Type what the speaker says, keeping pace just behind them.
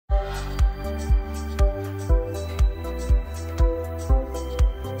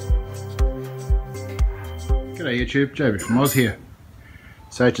G'day YouTube, JBFromOZ here.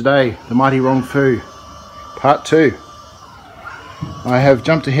 So today, the mighty Rong Fu, part 2. I have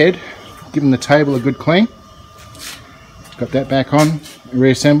jumped ahead, given the table a good clean. Got that back on,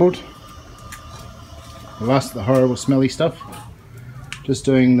 reassembled. The last of the horrible smelly stuff. Just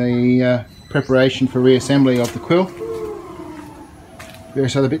doing the preparation for reassembly of the quill.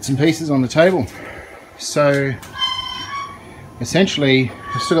 Various other bits and pieces on the table. So essentially,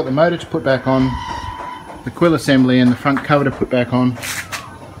 I've still got the motor to put back on, the quill assembly and the front cover to put back on,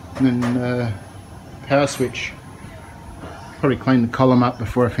 and then power switch. Probably clean the column up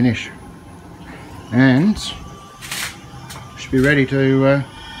before I finish, and should be ready to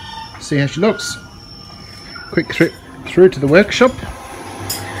see how she looks. Quick trip through to the workshop.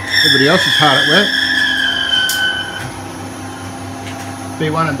 Everybody else is hard at work.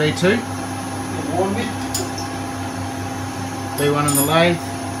 B1 and B2. B1 on the lathe.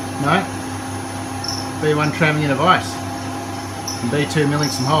 No. B1 tramming in a vise. And B2 milling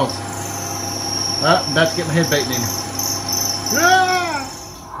some holes. Ah, I'm about to get my head beaten in. Ah!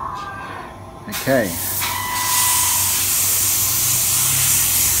 Okay.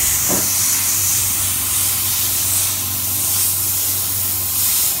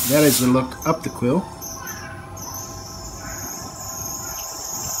 That is the look up the quill.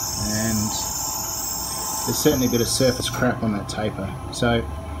 And there's certainly a bit of surface crap on that taper. So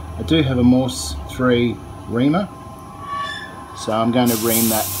I do have a Morse 3 reamer. So I'm going to ream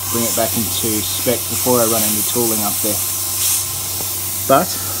that, bring it back into spec before I run any tooling up there. But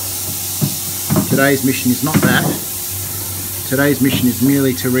today's mission is not that. Today's mission is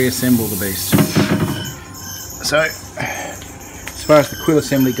merely to reassemble the beast. So as far as the quill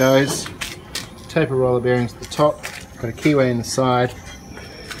assembly goes, taper roller bearings at the top, got a keyway in the side.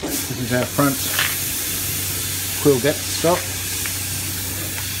 This is our front quill depth stop.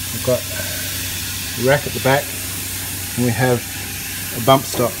 We've got a rack at the back, and we have a bump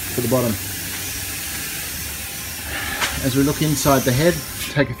stop for the bottom. As we look inside the head,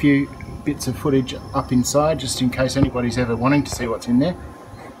 take a few bits of footage up inside just in case anybody's ever wanting to see what's in there.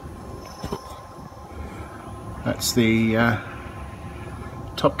 That's the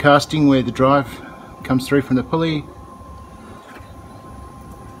top casting where the drive comes through from the pulley.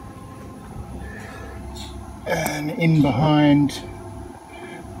 And in behind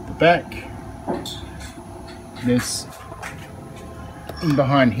the back, there's in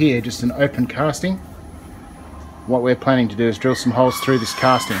behind here just an open casting. What we're planning to do is drill some holes through this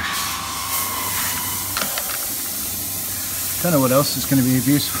casting. Don't know what else is going to be of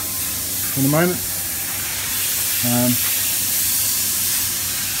use for the moment.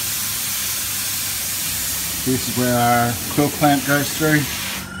 This is where our quill clamp goes through.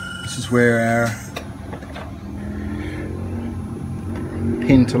 This is where our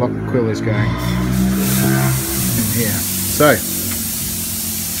pin to lock the quill is going. In here. So,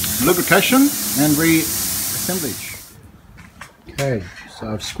 lubrication and reassemblage. Okay,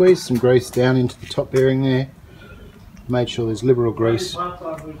 so I've squeezed some grease down into the top bearing there. Made sure there's liberal grease on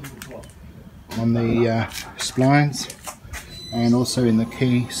the splines and also in the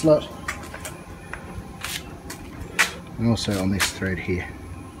key slot. And also on this thread here.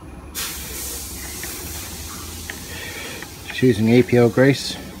 Just using EPL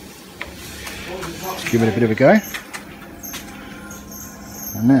grease. Let's give it a bit of a go.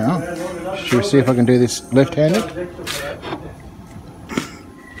 And now, shall we see if I can do this left-handed? I'm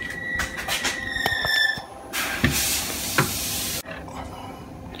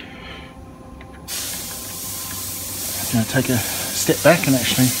going to take a step back and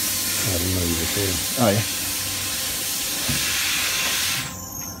actually... I didn't know you were recording. Oh yeah.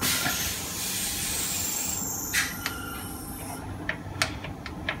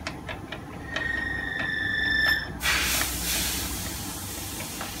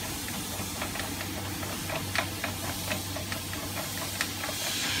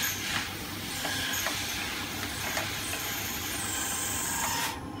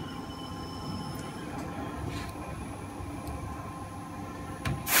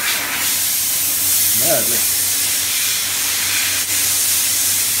 Lovely.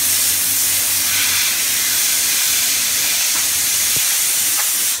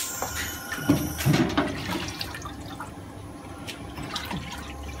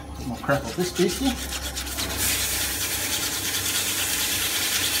 Bit more crap off this piece here.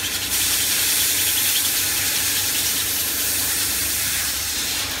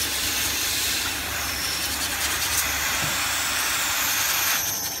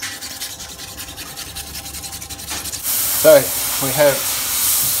 So we have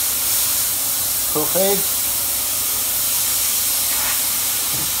full feed,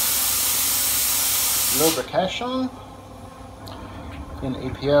 lubrication on. In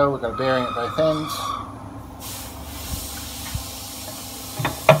EPL, we've got a bearing at both ends.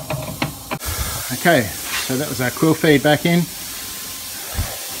 Okay, so that was our quill feed back in.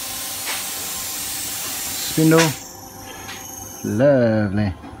 Spindle,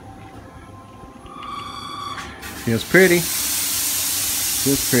 lovely. Feels pretty.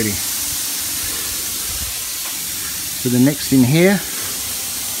 Feels pretty. So the next in here,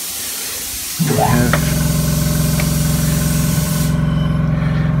 we have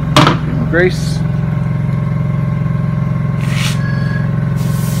a bit more grease.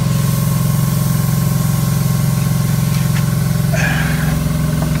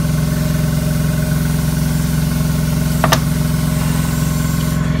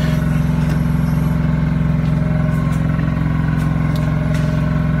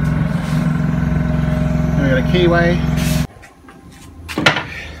 Keyway.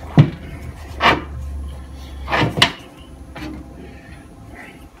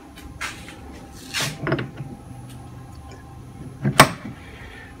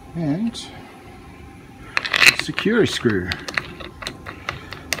 And a security screw.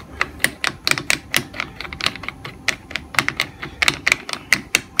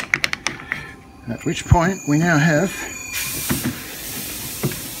 At which point we now have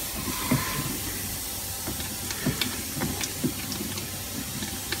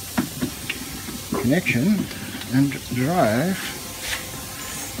connection and drive,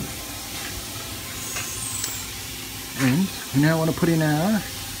 and we now want to put in our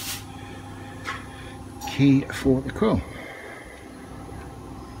key for the quill.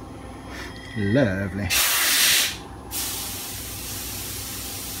 Lovely.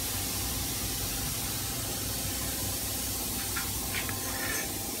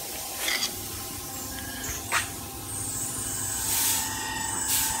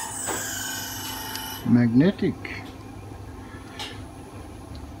 Magnetic.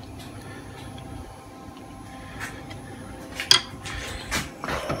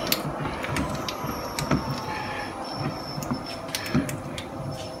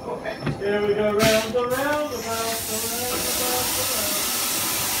 Here we go, round and round and round and round and round.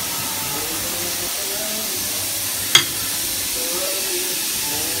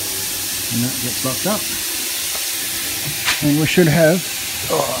 And that gets locked up. And we should have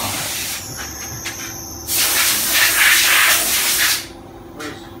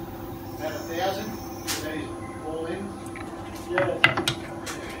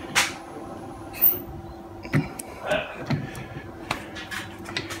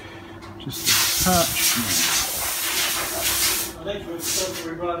just a touch. I think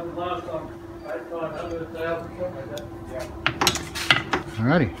we run the last time, 800,000, something like that. Yeah.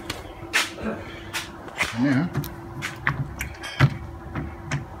 Alrighty. Now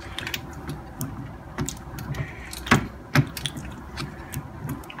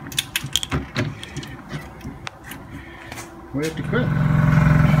we have to quit.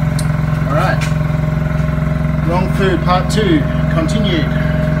 Alright. Rong Fu Part 2 continued.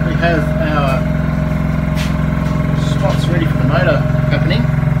 We have our spots ready for the motor happening.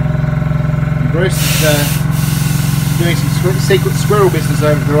 And Bruce is doing some secret squirrel business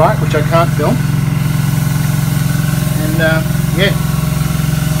over to the right, which I can't film. And yeah,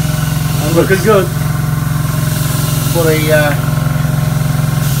 Looking good. for the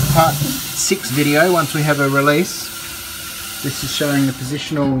Part 6 video, once we have a release. This is showing the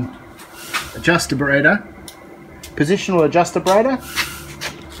positional adjuster brader. Positional adjuster brader.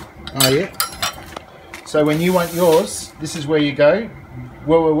 Oh yeah. So when you want yours, this is where you go.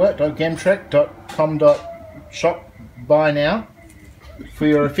 www.gemtrek.com.shop buy now for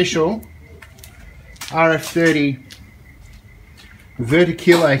your official RF30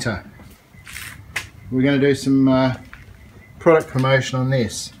 verticulator. We're going to do some product promotion on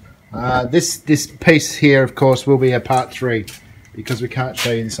this. This piece here, of course, will be a Part 3 because we can't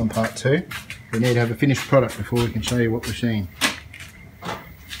show you this on Part 2. We need to have a finished product before we can show you what we're seeing.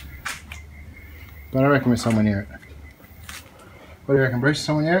 But I reckon we're somewhere near it. What do you reckon, Bruce?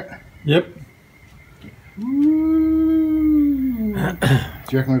 Somewhere near it? Yep. Do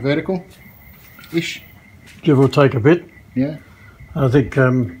you reckon we're vertical-ish? Give or take a bit. Yeah. I think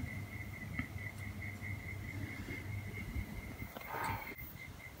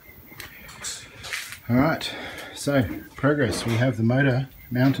Alright, so progress. We have the motor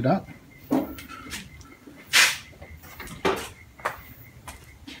mounted up.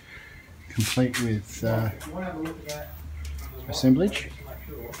 Complete with assemblage.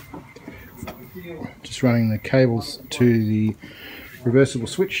 Just running the cables to the reversible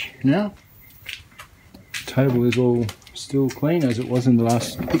switch now. The table is all still clean as it was in the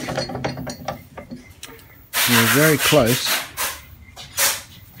last pick. we're very close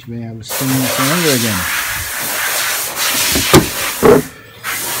to being able to spin this around again.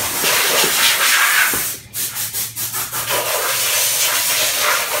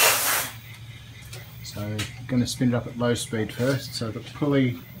 So I'm going to spin it up at low speed first. So the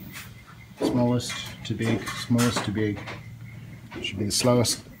pulley, smallest to big, smallest to big, should be the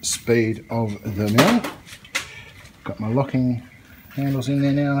slowest speed of the mill. Got my locking handles in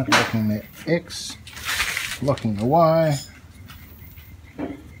there now, locking the X, locking the Y.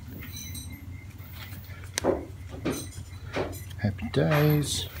 Happy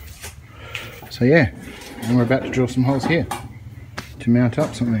days. So yeah, and we're about to drill some holes here to mount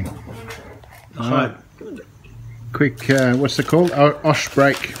up something. Quick, what's it called? OSH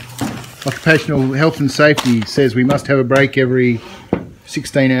break. Occupational Health and Safety says we must have a break every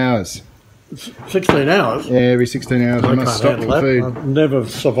 16 hours. 16 hours? Yeah, every 16 hours we must stop for food. I've never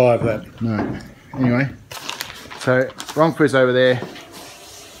survived that. No. Anyway, so Rong Fu's over there,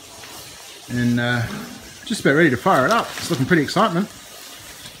 and just about ready to fire it up. It's looking pretty excitement.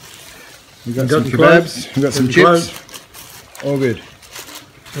 We've got some kebabs, we've got some chips. All good.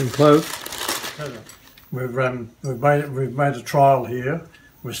 And close. We've made a trial here.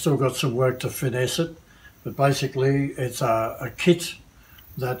 We've still got some work to finesse it, but basically it's a kit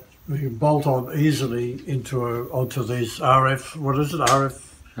that we can bolt on easily onto these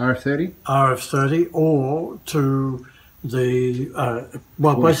RF30? RF30, or to the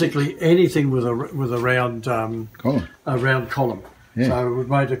basically anything with a round column. Yeah. So we've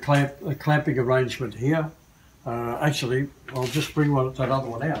made a clamping arrangement here. Actually, I'll just bring that other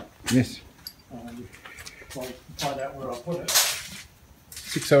one out. Yes. I'll find out where I put it.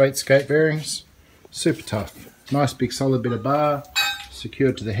 608 skate bearings, super tough. Nice big solid bit of bar,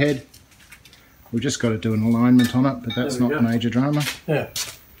 secured to the head. We've just got to do an alignment on it, but that's not major drama. Yeah.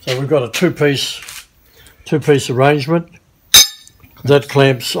 So we've got a two-piece arrangement that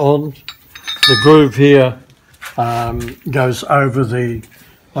clamps on. The groove here goes over the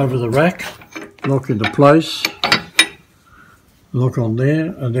rack, lock into place, lock on there,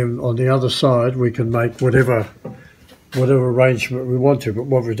 and then on the other side we can make whatever arrangement we want to. But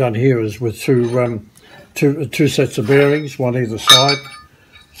what we've done here is with two sets of bearings, one either side,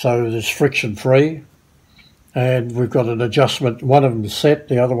 so there's friction free. And we've got an adjustment, one of them is set,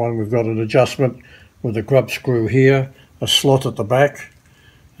 the other one we've got an adjustment with a grub screw here, a slot at the back,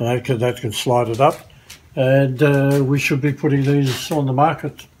 and that can slide it up. And we should be putting these on the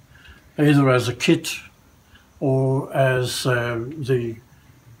market either as a kit or as the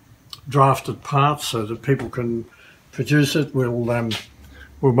drafted parts so that people can produce it. We'll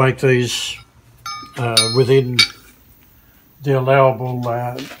make these within the allowable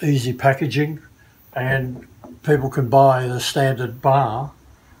easy packaging, and people can buy the standard bar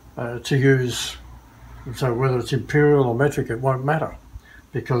to use. So whether it's imperial or metric, it won't matter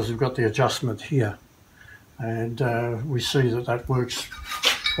because we've got the adjustment here, and we see that works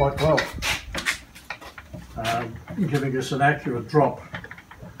quite well, giving us an accurate drop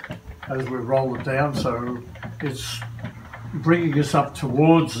as we roll it down. So it's bringing us up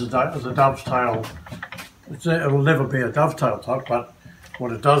towards the dovetail. It will never be a dovetail type, but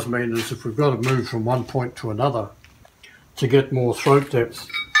what it does mean is if we've got to move from one point to another to get more throat depth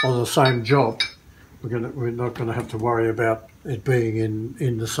on the same job, we're not going to have to worry about it being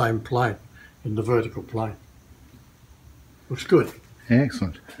in the same plane, in the vertical plane. Looks good.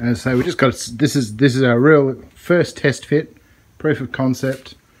 Excellent. And so we just got this is our real first test fit, proof of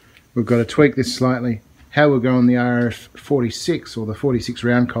concept. We've got to tweak this slightly. How we'll go on the RF46 or the 46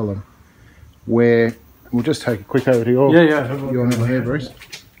 round column, where we'll just take a quick over to your middle here, Bruce.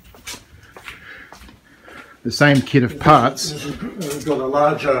 The same kit of parts. We've got a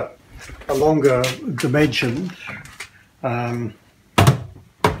longer dimension in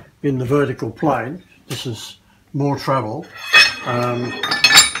the vertical plane. This is more travel, and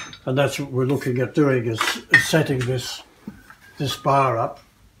that's what we're looking at doing, is setting this bar up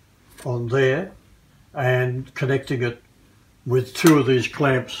on there and connecting it with two of these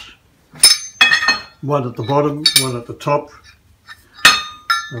clamps, one at the bottom, one at the top,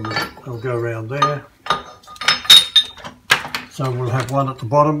 and I'll go around there. So we'll have one at the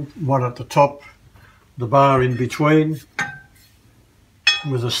bottom, one at the top, the bar in between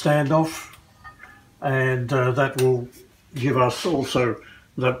with a standoff, and that will give us also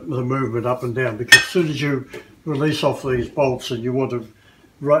the movement up and down, because as soon as you release off these bolts and you want to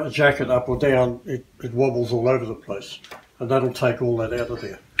jack it up or down, it wobbles all over the place, and that'll take all that out of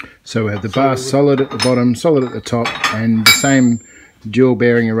there. So we have the bar solid at the bottom, solid at the top, and the same dual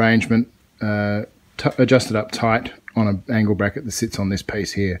bearing arrangement adjusted up tight on an angle bracket that sits on this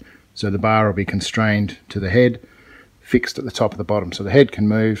piece here. So the bar will be constrained to the head, fixed at the top of the bottom. So the head can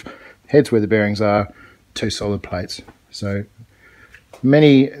move, head's where the bearings are, 2 solid plates. So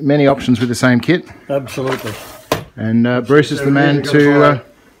many options with the same kit. Absolutely. And Bruce is the man to...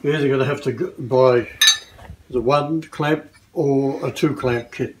 You're either going to have to buy the 1 clamp or a 2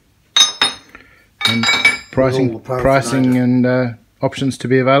 clamp kit. And pricing and options to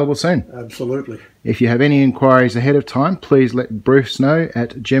be available soon. Absolutely. If you have any inquiries ahead of time, please let Bruce know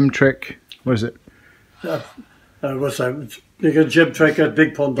at Gemtrek. What is it? What's that? You can Gemtrek at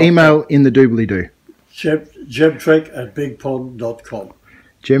bigpond.com. Email in the doobly-doo. Gemtrek at bigpond.com.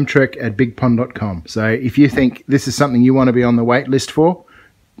 Gemtrek at bigpond.com. So if you think this is something you want to be on the wait list for,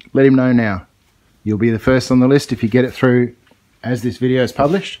 let him know now. You'll be the first on the list if you get it through as this video is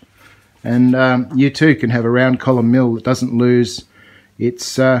published. And you too can have a round column mill that doesn't lose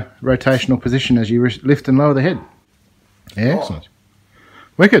its rotational position as you lift and lower the head. Yeah, excellent.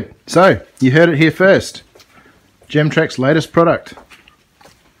 Wicked. So, you heard it here first. Gemtrek's latest product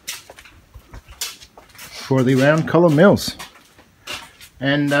for the round column mills.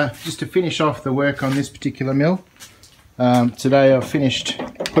 And just to finish off the work on this particular mill, today I've finished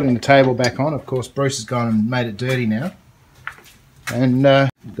putting the table back on. Of course, Bruce has gone and made it dirty now. And the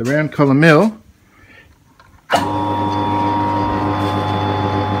round column mill,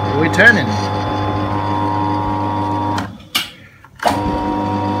 we're turning.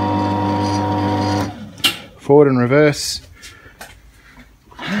 Forward and reverse.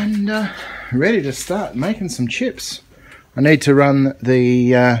 And ready to start making some chips. I need to run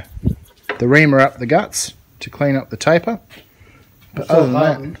the reamer up the guts to clean up the taper. But other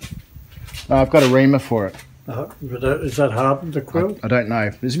than that, I've got a reamer for it. Is that hardened, the quill? I don't know.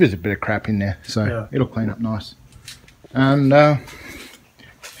 There's a bit of crap in there, so yeah, it'll clean up nice. And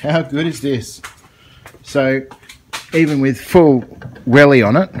how good is this? So even with full welly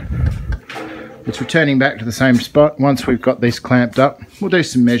on it, it's returning back to the same spot. Once we've got this clamped up, we'll do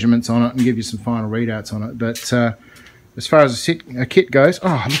some measurements on it and give you some final readouts on it. But as far as a kit goes,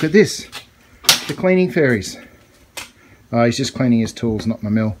 oh, look at this. The cleaning fairies. Oh, he's just cleaning his tools, not my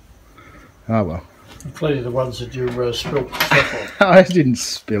mill. Oh, well. Clearly the ones that you spilled stuff on. I didn't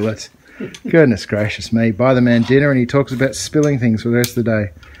spill it. Goodness gracious me. Buy the man dinner and he talks about spilling things for the rest of the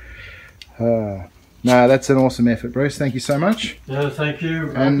day. No, that's an awesome effort, Bruce. Thank you so much. Yeah, thank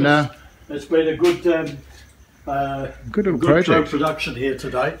you. And it's been a good little project. Production here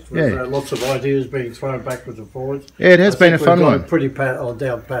today. With lots of ideas being thrown backwards and forwards. Yeah, it has been a fun one. Pretty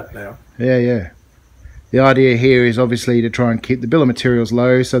down pat now. Yeah. The idea here is obviously to try and keep the bill of materials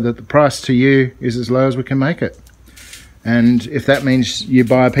low so that the price to you is as low as we can make it. And if that means you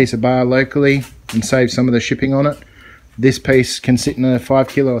buy a piece of bar locally and save some of the shipping on it, this piece can sit in a 5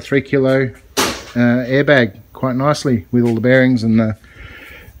 kilo or 3 kilo airbag quite nicely with all the bearings and the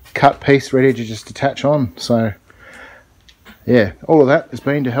cut piece ready to just attach on. So yeah, all of that has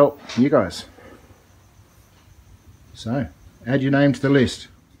been to help you guys. So add your name to the list.